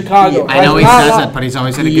owns Rodgers. Chicago. I know he says it, but he's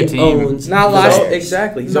always had a good team. Owns Not the last- Bears.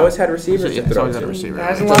 Exactly. He's always had receivers to He's throw always had a to. receiver.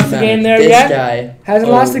 Hasn't Doesn't lost the matter. game there This yet. guy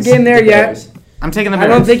Hasn't lost the owns game there the yet. Bears. I'm taking the I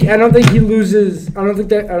Bears. don't think he loses. I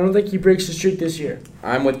don't think he breaks the streak this year.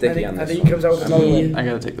 I'm with Dickie on I this think one. he comes out with another win. I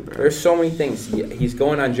got to take the Bears. There's so many things. He's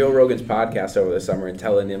going on Joe Rogan's podcast over the summer and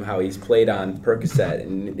telling him how he's played on Percocet,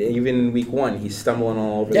 and even in week 1, he's stumbling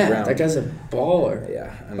all over the Yeah, ground. that guy's a baller.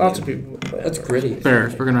 Yeah, I mean, Lots of people. That's gritty.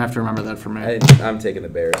 Bears. We're going to have to remember that for me. I'm taking the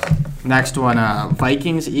Bears. Next one,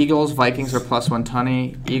 Vikings, Eagles. Vikings are plus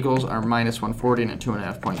 120. Eagles are minus 140 and a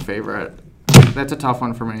 2.5-point favorite. That's a tough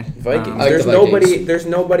one for me. Vikings. I like There's the Vikings. There's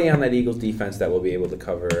nobody on that Eagles defense that will be able to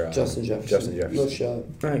cover Justin Jefferson. No shot.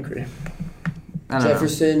 I agree. I don't know.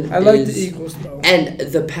 Jefferson I like is, the Eagles though. And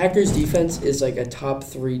the Packers defense is like a top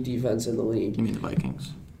 3 defense in the league. You mean the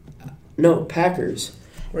Vikings? No, Packers.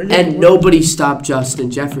 Where you- And nobody stopped Justin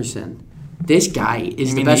Jefferson. This guy is You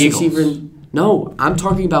the mean best the Eagles? receiver. No, I'm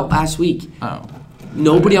talking about last week. Oh.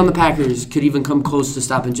 Nobody on the Packers could even come close to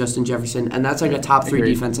stopping Justin Jefferson, and that's like a top 3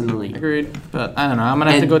 Agreed. defense in the league. Agreed. But I don't know. I'm going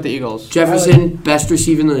to have to And go with the Eagles. Jefferson, best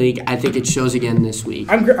receiver in the league. I think it shows again this week.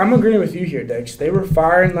 I'm agreeing with you here, Dex. They were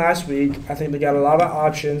firing last week. I think they got a lot of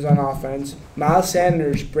options on offense. Miles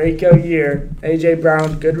Sanders, breakout year. A.J.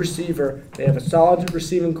 Brown, good receiver. They have a solid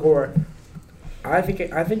receiving core. I think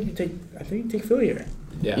you take Philly here.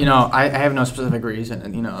 Yeah. You know, I have no specific reason,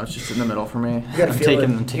 and, it's just in the middle for me. You gotta I'm feel taking, it.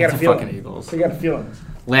 I'm You taking gotta the feel fucking it. Eagles. I got a feeling.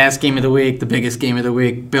 Last game of the week, the biggest game of the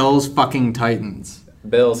week, Bills fucking Titans.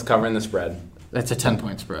 Bills covering the spread. That's a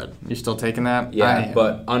 10-point spread. You still taking that? I Yeah, am.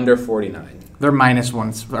 but under 49. They're minus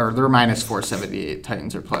 478.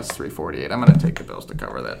 Titans are plus 348. I'm going to take the Bills to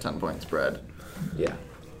cover that 10-point spread. Yeah.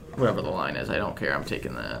 Whatever the line is, I don't care. I'm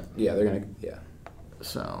taking that. Yeah, they're going to, yeah.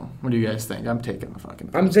 So, what do you guys think? I'm taking the fucking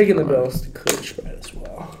Bills. I'm taking the to cover. Bills to clear the spread as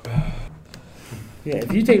well. Yeah,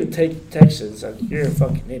 if you take the Texans, you're a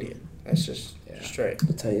fucking idiot. That's just straight.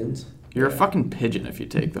 The Titans. You're a fucking pigeon if you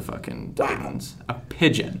take the fucking Titans. A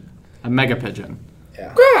pigeon. A mega pigeon.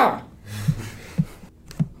 Yeah. Ah!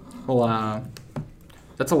 Well,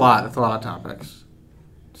 that's a lot. That's a lot of topics.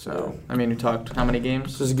 So, I mean, we talked how many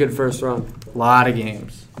games? This is a good first round. A lot of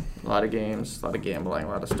games. A lot of games. A lot of gambling. A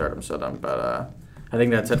lot of stardom set-up. But I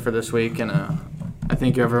think that's it for this week. And I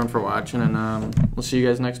thank you everyone for watching. And we'll see you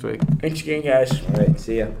guys next week. Thanks again, guys. All right,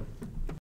 see ya.